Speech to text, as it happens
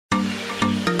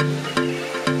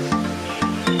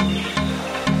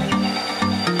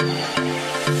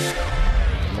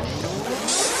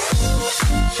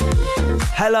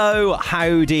Hello,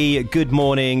 howdy, good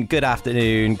morning, good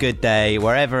afternoon, good day,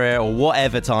 wherever or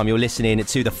whatever time you're listening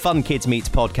to the Fun Kids Meets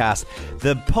podcast,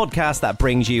 the podcast that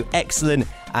brings you excellent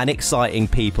and exciting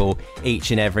people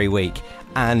each and every week.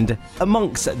 And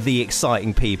amongst the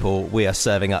exciting people we are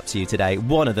serving up to you today,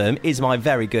 one of them is my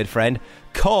very good friend,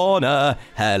 Connor.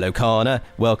 Hello, Connor.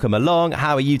 Welcome along.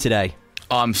 How are you today?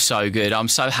 I'm so good. I'm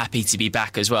so happy to be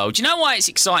back as well. Do you know why it's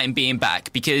exciting being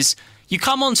back? Because you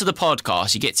come onto the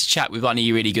podcast, you get to chat with one of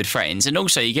your really good friends, and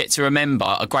also you get to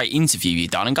remember a great interview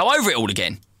you've done and go over it all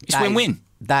again. It's win-win.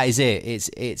 That is it.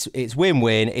 It's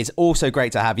win-win. It's also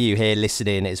great to have you here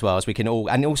listening as well, as we can all,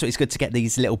 and also it's good to get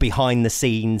these little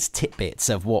behind-the-scenes tidbits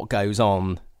of what goes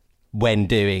on when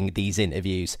doing these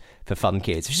interviews for Fun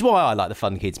Kids, which is why I like the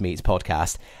Fun Kids Meets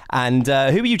podcast. And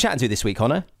who are you chatting to this week,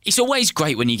 Connor? It's always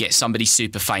great when you get somebody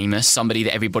super famous, somebody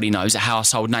that everybody knows, a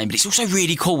household name, but it's also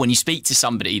really cool when you speak to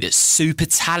somebody that's super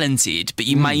talented, but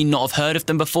you may not have heard of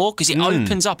them before, because it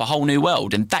opens up a whole new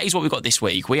world. And that is what we've got this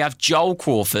week. We have Joel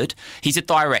Crawford. He's a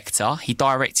director. He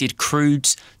directed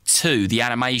Croods 2, the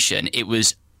animation. It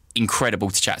was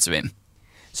incredible to chat to him.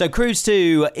 So Croods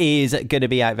 2 is going to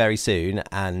be out very soon,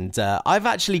 and I've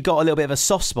actually got a little bit of a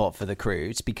soft spot for the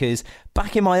Croods, because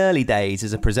back in my early days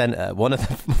as a presenter, one of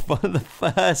the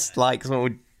first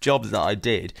sort of jobs that I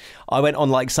did, I went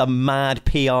on some mad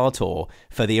PR tour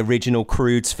for the original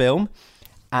Croods film,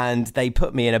 and they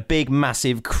put me in a big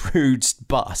massive Croods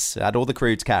bus. It had all the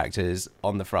Croods characters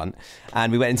on the front,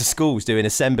 and we went into schools doing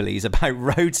assemblies about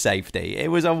road safety. It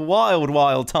was a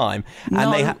wild time.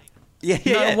 And they had...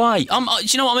 Yeah. No way. Do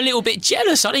you know what? I'm a little bit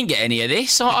jealous. I didn't get any of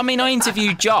this. I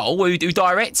interviewed Joel, who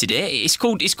directed it. It's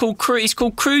called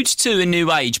Croods 2: A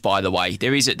New Age. By the way,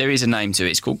 there is a name to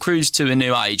it. It's called Croods 2: A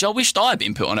New Age. I wished I had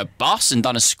been put on a bus and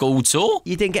done a school tour.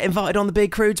 You didn't get invited on the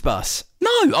big Croods bus? No,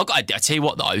 I tell you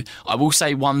what though, I will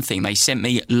say one thing. They sent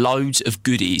me loads of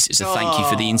goodies as a thank you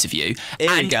for the interview.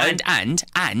 And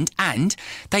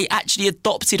they actually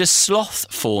adopted a sloth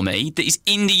for me that is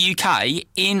in the UK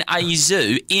in a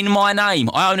zoo in my name.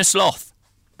 I own a sloth.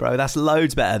 Bro, that's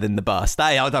loads better than the bus.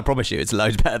 I promise you, it's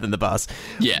loads better than the bus.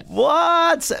 Yeah.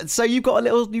 What? So you've got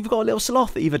a little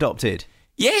sloth that you've adopted?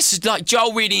 Yes,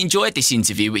 Joel really enjoyed this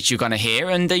interview, which you're going to hear,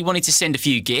 and he wanted to send a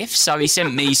few gifts, so he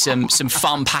sent me some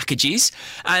fun packages,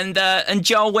 and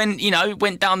Joel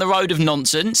went down the road of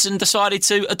nonsense and decided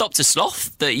to adopt a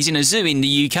sloth that he's in a zoo in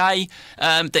the UK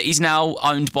that is now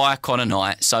owned by Connor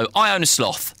Knight. So I own a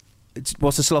sloth.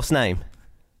 What's the sloth's name?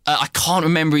 I can't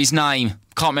remember his name.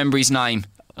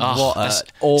 Oh,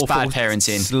 what awful bad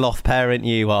parenting. Sloth parent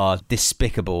you are.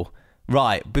 Despicable.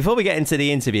 Right, before we get into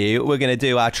the interview, we're going to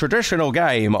do our traditional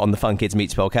game on the Fun Kids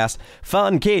Meets podcast,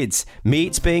 Fun Kids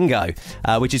Meets Bingo,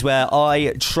 which is where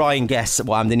I try and guess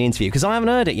what happened in the interview, because I haven't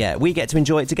heard it yet. We get to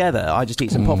enjoy it together. I just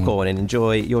eat some popcorn and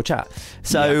enjoy your chat.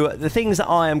 So the things that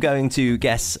I am going to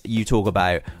guess you talk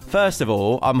about, first of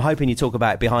all, I'm hoping you talk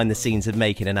about behind the scenes of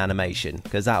making an animation,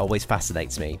 because that always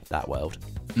fascinates me, that world.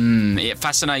 It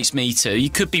fascinates me too. You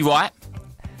could be right.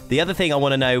 The other thing I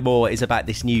want to know more is about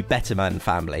this new Betterman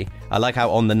family. I like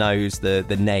how on the nose the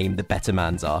name, the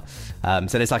Bettermans are.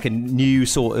 So there's a new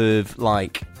sort of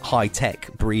high-tech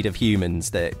breed of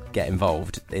humans that get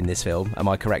involved in this film. Am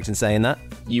I correct in saying that?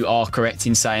 You are correct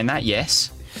in saying that,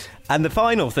 yes. And the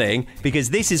final thing, because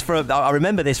this is I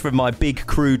remember this from my big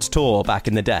Croods tour back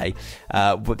in the day.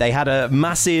 They had a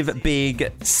massive,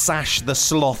 big Sash the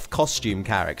Sloth costume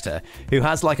character who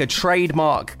has a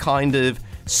trademark kind of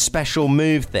special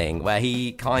move thing where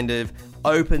he kind of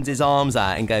opens his arms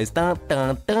out and goes da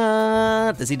da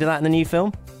da. Does he do that in the new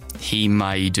film? He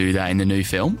may do that in the new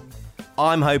film.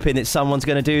 I'm hoping that someone's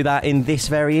going to do that in this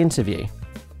very interview.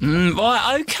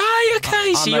 Right,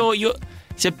 okay. So you're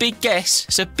it's a big guess.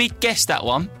 It's a big guess, that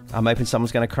one. I'm hoping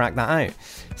someone's going to crack that out.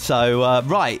 So,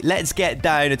 right, let's get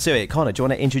down to it. Connor, do you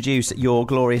want to introduce your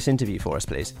glorious interview for us,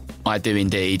 please? I do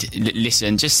indeed.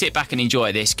 Listen, just sit back and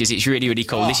enjoy this, because it's really, really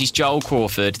cool. This is Joel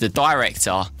Crawford, the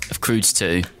director of Croods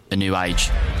 2: A New Age.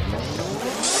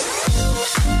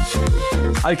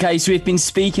 Okay, so we've been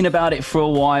speaking about it for a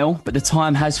while, but the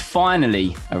time has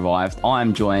finally arrived. I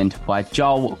am joined by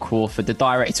Joel Crawford, the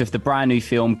director of the brand new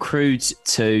film Croods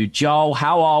 2. Joel,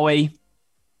 how are we?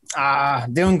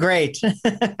 Doing great.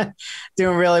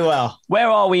 Doing really well. Where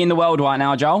are we in the world right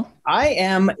now, Joel? I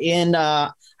am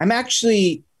I'm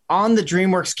actually on the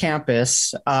DreamWorks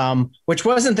campus, which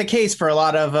wasn't the case for a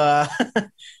lot of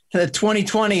the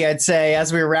 2020, I'd say,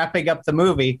 as we were wrapping up the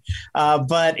movie.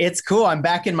 But it's cool. I'm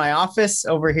back in my office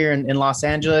over here in Los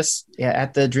Angeles,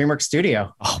 at the DreamWorks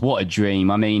studio. Oh, what a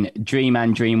dream. I mean, dream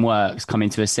and DreamWorks come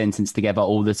into a sentence together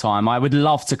all the time. I would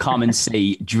love to come and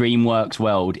see DreamWorks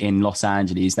World in Los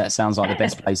Angeles. That sounds like the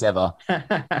best place ever.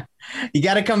 You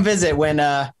got to come visit when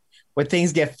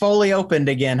things get fully opened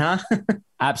again, huh?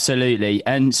 Absolutely.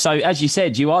 And so, as you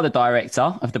said, you are the director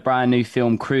of the brand new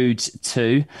film Croods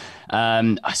 2.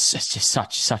 It's just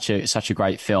such a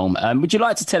great film. Would you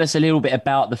like to tell us a little bit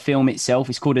about the film itself?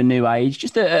 It's called A New Age.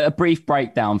 Just a brief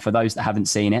breakdown for those that haven't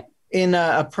seen it. In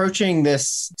approaching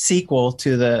this sequel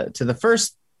to the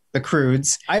first, The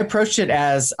Croods, I approached it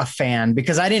as a fan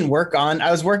because I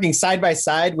was working side by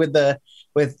side with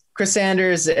Chris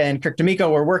Sanders and Kirk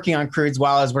D'Amico were working on Croods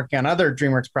while I was working on other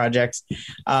DreamWorks projects.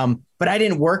 But I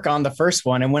didn't work on the first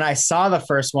one. And when I saw the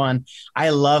first one, I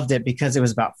loved it because it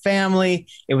was about family.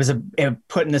 It was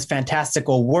put in this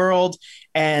fantastical world.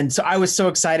 And so I was so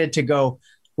excited to go,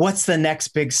 what's the next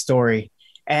big story?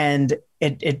 And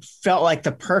it felt like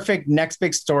the perfect next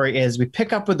big story is we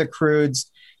pick up with the Croods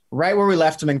right where we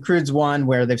left them in Croods 1,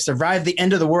 where they've survived the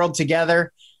end of the world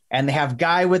together and they have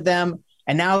Guy with them.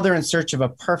 And now they're in search of a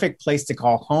perfect place to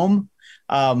call home.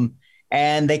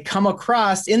 And they come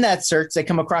across, in that search,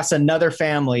 another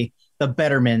family, the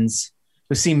Bettermans,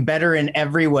 who seem better in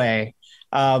every way.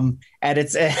 And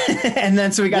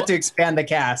then so we got to expand the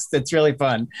cast. It's really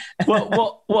fun.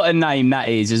 What a name that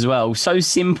is as well. So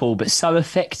simple, but so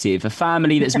effective. A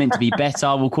family that's meant to be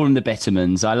better. We'll call them the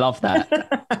Bettermans. I love that.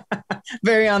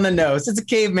 Very on the nose. It's a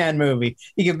caveman movie.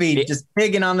 You could be just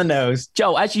big and on the nose.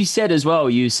 Joel, as you said as well,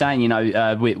 you were saying,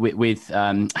 with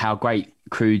how great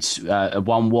Croods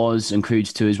 1 was and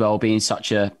Croods 2 as well, being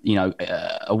such a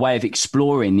way of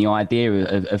exploring the idea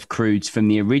of Croods from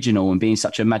the original and being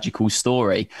such a magical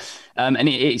story. And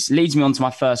it leads me on to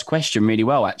my first question really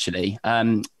well, actually.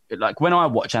 Like when I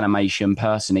watch animation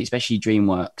personally, especially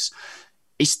DreamWorks,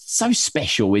 it's so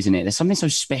special, isn't it? There's something so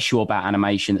special about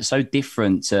animation that's so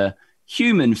different to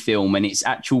human film and its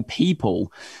actual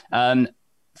people.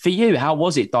 For you, how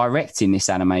was it directing this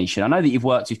animation? I know that you've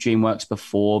worked with DreamWorks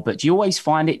before, but do you always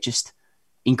find it just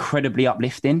incredibly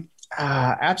uplifting?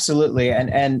 Absolutely.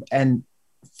 And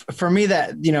for me,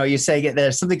 that, you say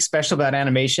there's something special about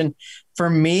animation. For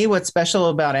me, what's special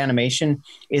about animation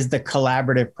is the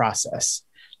collaborative process.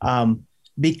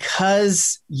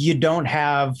 Because you're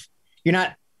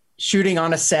not shooting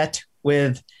on a set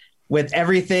with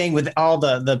everything, with all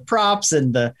the props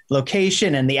and the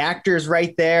location and the actors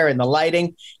right there and the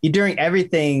lighting. You're doing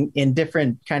everything in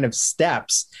different kind of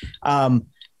steps. And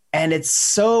it's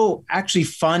so actually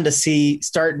fun to see,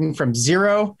 starting from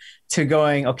zero to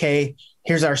going, okay,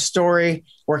 here's our story,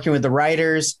 working with the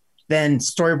writers, then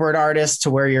storyboard artists, to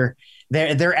where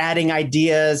they're adding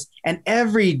ideas, and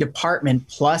every department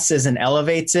pluses and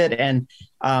elevates it. And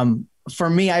for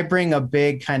me, I bring a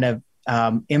big kind of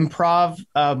improv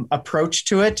approach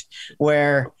to it,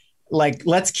 where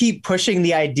let's keep pushing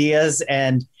the ideas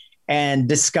and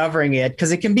discovering it,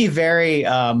 because it can be very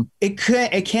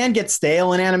it can get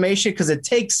stale in animation, because it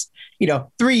takes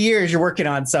 3 years you're working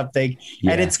on something.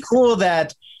 Yeah. And it's cool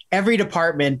that every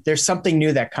department there's something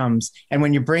new that comes, and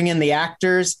when you bring in the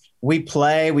actors, we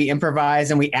play, we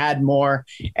improvise, and we add more.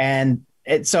 And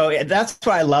so that's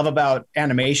what I love about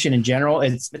animation in general.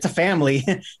 It's a family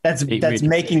that's really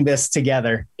making this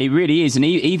together. It really is. And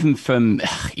even from,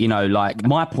 like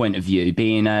my point of view,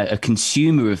 being a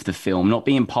consumer of the film, not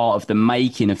being part of the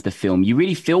making of the film, you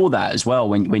really feel that as well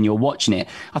when you're watching it.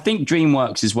 I think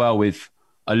DreamWorks as well, with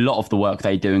a lot of the work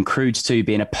they do, and Croods 2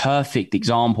 being a perfect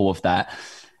example of that.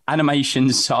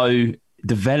 Animation's so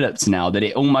developed now that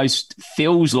it almost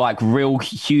feels like real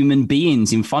human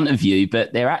beings in front of you,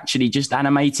 but they're actually just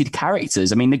animated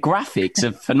characters. I mean, the graphics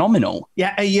are phenomenal.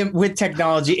 Yeah, with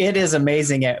technology, it is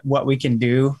amazing at what we can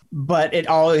do, but it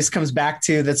always comes back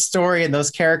to the story and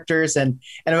those characters. And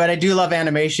what I do love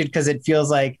animation, because it feels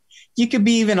like you could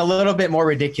be even a little bit more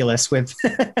ridiculous with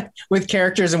with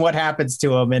characters and what happens to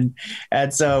them.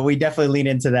 And so we definitely lean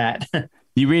into that.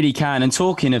 You really can. And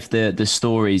talking of the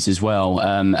stories as well,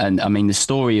 and I mean, the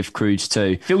story of Croods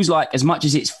 2 feels like, as much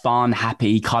as it's fun,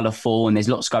 happy, colourful, and there's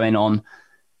lots going on,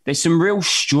 there's some real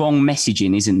strong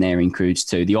messaging, isn't there, in Croods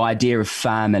 2? The idea of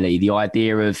family, the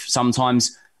idea of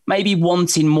sometimes maybe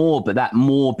wanting more, but that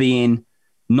more being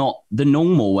not the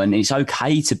normal. And it's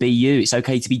okay to be you. It's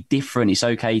okay to be different. It's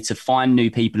okay to find new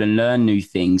people and learn new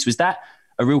things. Was that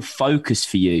a real focus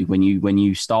for you when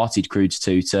you started Croods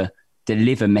 2 to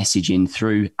deliver messaging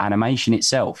through animation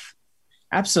itself?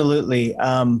 Absolutely.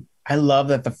 I love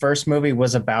that the first movie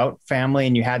was about family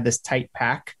and you had this tight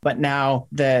pack, but now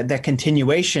the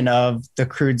continuation of the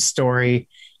Croods story,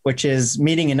 which is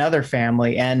meeting another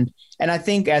family. And I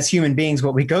think as human beings,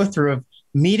 what we go through of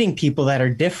meeting people that are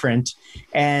different,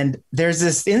 and there's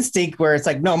this instinct where it's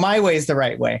like, no, my way is the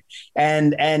right way,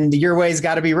 and your way's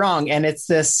got to be wrong. And it's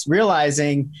this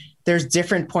realizing there's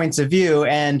different points of view,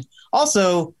 and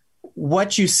also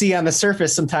what you see on the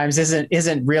surface sometimes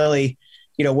isn't really,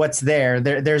 what's there.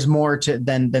 There's more to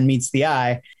than meets the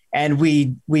eye. And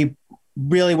we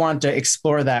really want to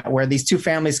explore that, where these two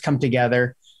families come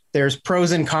together. There's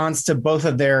pros and cons to both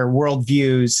of their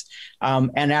worldviews.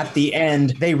 And at the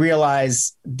end, they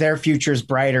realize their future is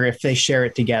brighter if they share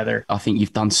it together. I think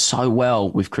you've done so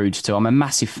well with Croods 2. I'm a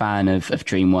massive fan of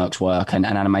DreamWorks work and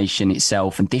animation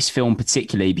itself, and this film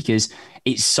particularly, because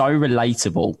it's so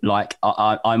relatable. Like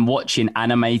I'm watching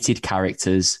animated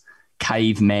characters,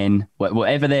 cavemen,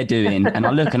 whatever they're doing, and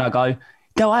I look and I go,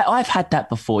 no, I've had that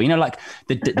before. Like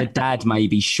the dad may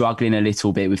be struggling a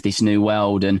little bit with this new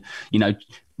world, and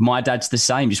my dad's the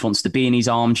same, just wants to be in his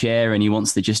armchair and he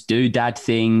wants to just do dad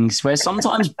things, where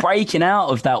sometimes breaking out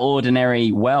of that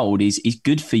ordinary world is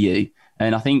good for you.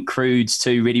 And I think Croods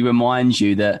 2 really reminds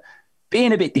you that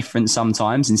being a bit different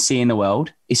sometimes and seeing the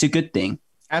world, it's a good thing.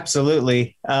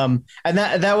 Absolutely. And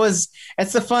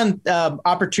it's a fun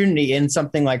opportunity in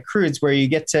something like Croods, where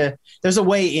there's a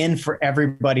way in for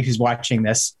everybody who's watching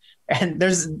this. And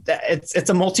it's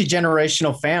a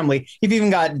multi-generational family. You've even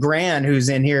got Gran, who's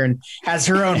in here and has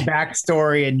her own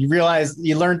backstory, and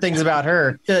you learn things about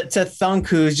her. To Thunk,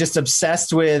 who's just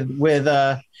obsessed with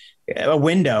a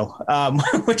window,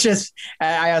 which is,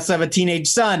 I also have a teenage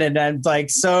son, and I'm like,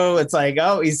 so it's like,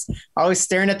 oh, he's always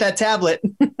staring at that tablet.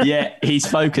 Yeah, he's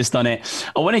focused on it.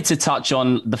 I wanted to touch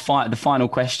on the final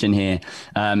question here,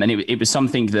 and it was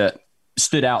something that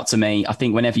stood out to me. I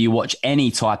think whenever you watch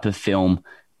any type of film,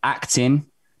 acting,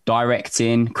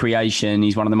 directing, creation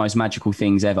is one of the most magical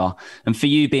things ever. And for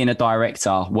you being a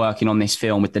director, working on this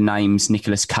film with the names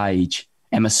Nicolas Cage,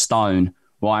 Emma Stone,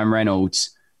 Ryan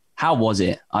Reynolds, how was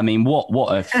it? I mean,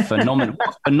 what a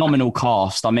phenomenal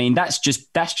cast. I mean, that's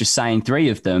just saying three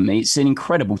of them. It's an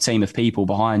incredible team of people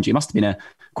behind you. It must have been a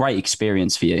great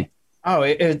experience for you. Oh,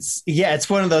 it's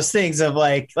one of those things of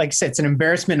like I said, it's an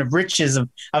embarrassment of riches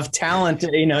of talent,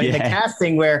 in the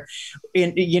casting, where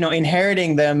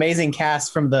inheriting the amazing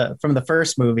cast from the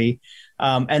first movie,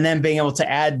 and then being able to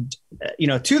add,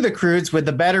 to the Croods with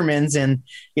the Bettermans, and,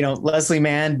 Leslie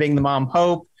Mann being the mom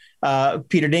Hope,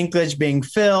 Peter Dinklage being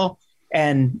Phil,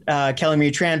 and Kelly Marie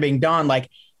Tran being Dawn. Like,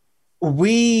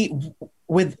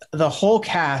 with the whole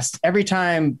cast, every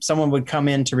time someone would come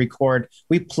in to record,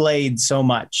 we played so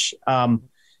much.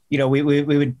 We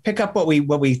would pick up what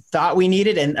we thought we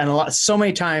needed, and so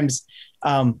many times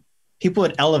people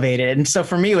would elevate it. And so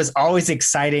for me, it was always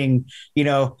exciting,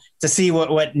 to see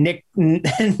what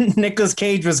Nicolas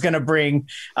Cage was going to bring.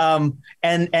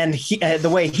 And he, the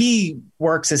way he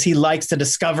works is he likes to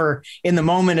discover in the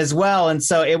moment as well. And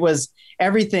so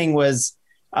everything was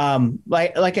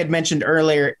like I'd mentioned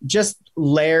earlier, just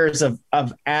layers of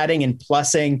adding and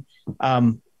plussing.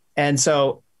 And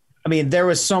so, I mean, there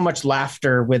was so much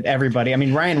laughter with everybody. I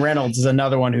mean, Ryan Reynolds is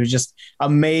another one who's just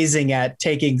amazing at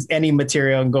taking any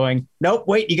material and going, nope,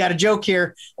 wait, you got a joke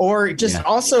here. Or just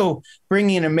also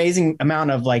bringing an amazing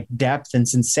amount of like depth and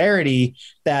sincerity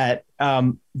that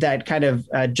kind of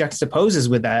juxtaposes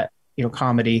with that,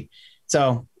 comedy.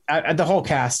 So the whole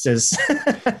cast is,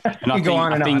 you go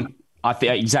on and on. I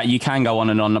think exactly, you can go on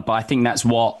and on, but I think that's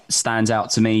what stands out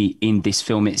to me in this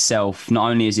film itself. Not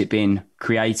only has it been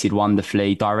created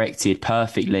wonderfully, directed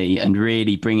perfectly, and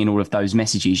really bringing all of those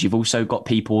messages, you've also got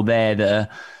people there that are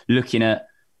looking at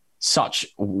such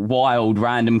wild,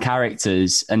 random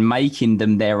characters and making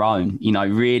them their own.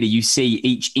 Really, you see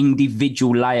each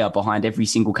individual layer behind every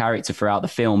single character throughout the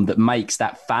film that makes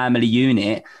that family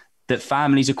unit that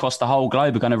families across the whole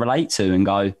globe are going to relate to and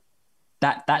go,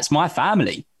 that's my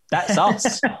family. That's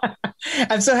us.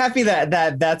 I'm so happy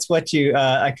that's what you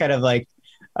I kind of like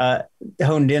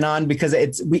honed in on,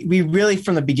 because we really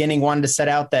from the beginning wanted to set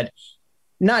out that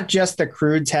not just the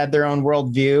Croods had their own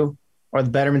worldview or the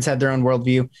Bettermans had their own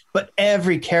worldview, but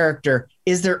every character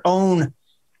is their own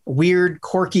weird,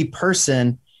 quirky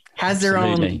person, has their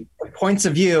own points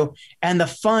of view. And the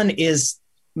fun is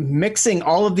mixing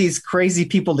all of these crazy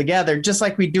people together, just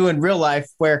like we do in real life,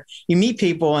 where you meet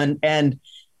people and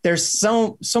there's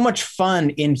so much fun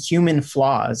in human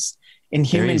flaws, in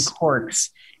human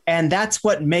quirks. And that's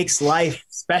what makes life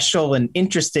special and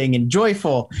interesting and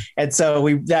joyful. And so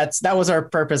that was our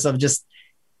purpose of just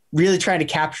really trying to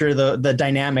capture the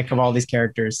dynamic of all these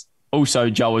characters. Also,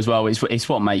 Joel, as well, it's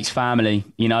what makes family.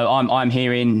 You know, I'm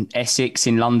here in Essex,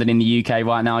 in London, in the UK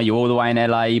right now. You're all the way in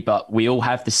LA, but we all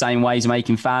have the same ways of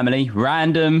making family.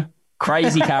 Random,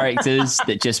 crazy characters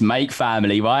that just make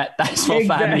family, right? That's what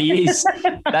family is.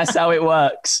 That's how it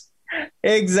works.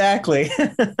 Exactly.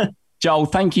 Joel,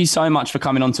 thank you so much for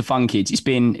coming on to Fun Kids. It's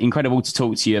been incredible to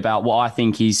talk to you about what I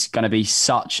think is going to be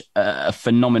such a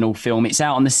phenomenal film. It's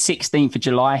out on the 16th of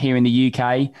July here in the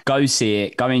UK. Go see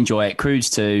it. Go enjoy it. Croods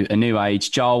 2, A New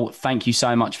Age. Joel, thank you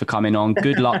so much for coming on.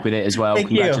 Good luck with it as well.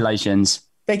 Congratulations.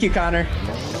 Thank you, Connor.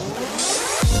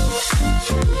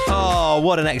 Oh,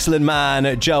 what an excellent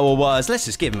man Joel was. Let's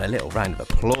just give him a little round of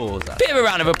applause. Bit of a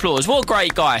round of applause. What a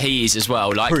great guy he is as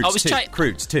well. Like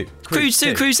Croods 2.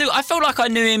 I felt like I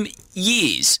knew him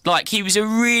years. Like, he was a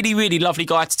really, really lovely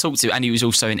guy to talk to, and he was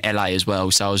also in LA as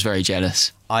well, so I was very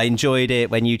jealous. I enjoyed it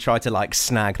when you tried to like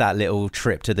snag that little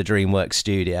trip to the DreamWorks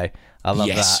studio. I love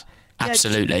that.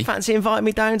 Absolutely. Yeah, fancy inviting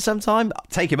me down sometime? I'll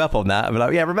take him up on that. I'm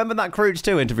like, yeah, remember that Croods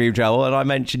 2 interview, Joel? And I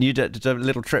mentioned you did a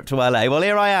little trip to LA. Well,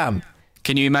 here I am.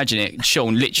 Can you imagine it?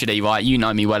 Sean, literally, right, you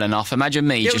know me well enough. Imagine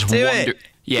me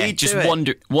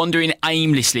wandering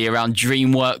aimlessly around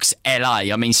DreamWorks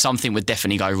LA. I mean, something would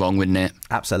definitely go wrong, wouldn't it?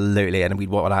 Absolutely, and we'd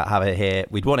want to have it here.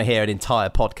 We'd want to hear an entire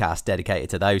podcast dedicated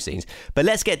to those scenes. But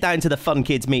let's get down to the Fun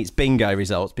Kids Meets Bingo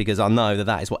results, because I know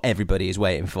that is what everybody is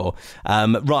waiting for.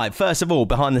 Right, first of all,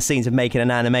 behind the scenes of making an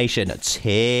animation,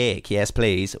 tick. Yes,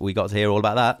 please. We got to hear all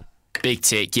about that. Big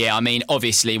tick, yeah. I mean,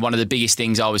 obviously, one of the biggest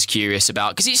things I was curious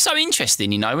about, because it's so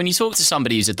interesting, you know, when you talk to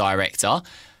somebody who's a director,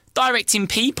 directing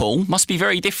people must be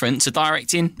very different to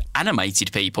directing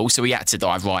animated people. So we had to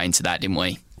dive right into that, didn't we?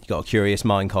 You got a curious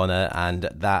mind, Connor, and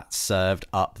that served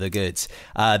up the goods.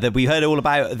 We heard all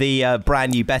about the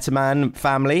brand new Better Man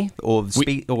family or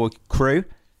crew.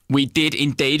 We did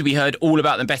indeed. We heard all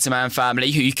about the Better Man family,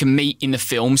 who you can meet in the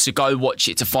film, so go watch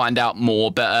it to find out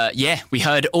more. But we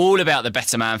heard all about the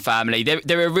Better Man family.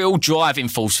 They're a real driving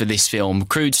force for this film.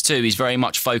 Croods 2 is very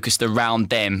much focused around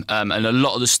them, and a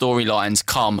lot of the storylines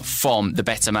come from the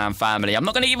Better Man family. I'm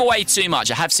not going to give away too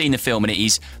much. I have seen the film and it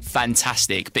is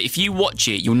fantastic. But if you watch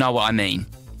it, you'll know what I mean.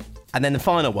 And then the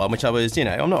final one, which I was, you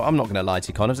know, I'm not going to lie to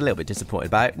you, Connor, I was a little bit disappointed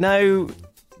about. No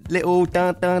little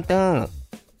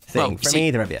thing from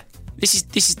either of you. This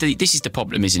is the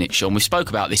problem, isn't it, Sean? We spoke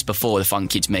about this before the Fun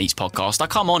Kids Meets podcast. I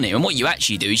come on here, and what you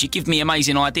actually do is you give me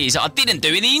amazing ideas that I didn't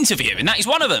do in the interview, and that is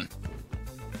one of them.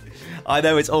 I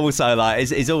know it's also like,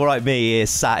 it's all right me here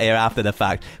sat here after the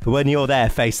fact, but when you're there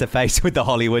face to face with the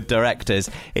Hollywood directors,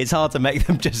 it's hard to make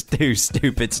them just do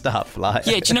stupid stuff. Like,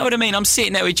 yeah, do you know what I mean? I'm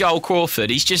sitting there with Joel Crawford.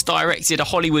 He's just directed a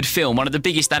Hollywood film, one of the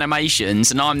biggest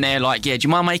animations, and I'm there like, yeah, do you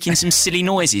mind making some silly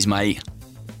noises, mate?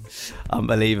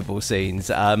 Unbelievable scenes.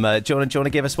 Do you want to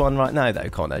give us one right now, though,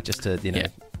 Connor? Just to, you know.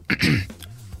 Yeah.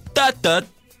 Da, da, da.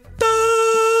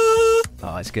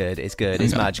 Oh, it's good. It's good.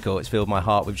 It's magical. It's filled my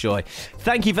heart with joy.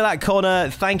 Thank you for that, Connor.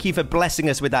 Thank you for blessing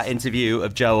us with that interview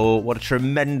of Joel. What a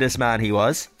tremendous man he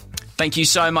was. Thank you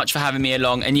so much for having me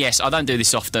along. And yes, I don't do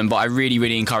this often, but I really,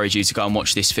 really encourage you to go and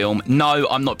watch this film. No,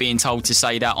 I'm not being told to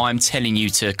say that. I'm telling you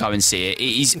to go and see it.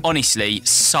 It is honestly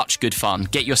such good fun.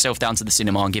 Get yourself down to the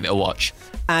cinema and give it a watch.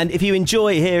 And if you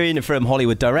enjoy hearing from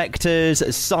Hollywood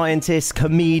directors, scientists,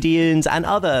 comedians, and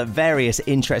other various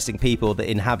interesting people that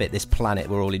inhabit this planet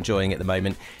we're all enjoying at the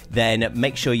moment, then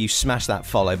make sure you smash that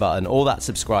follow button or that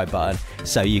subscribe button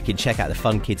so you can check out the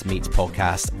Fun Kids Meets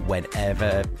podcast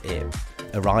whenever it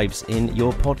arrives in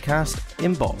your podcast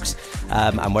inbox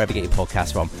and wherever you get your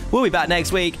podcast from. We'll be back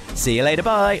next week. See you later.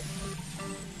 Bye.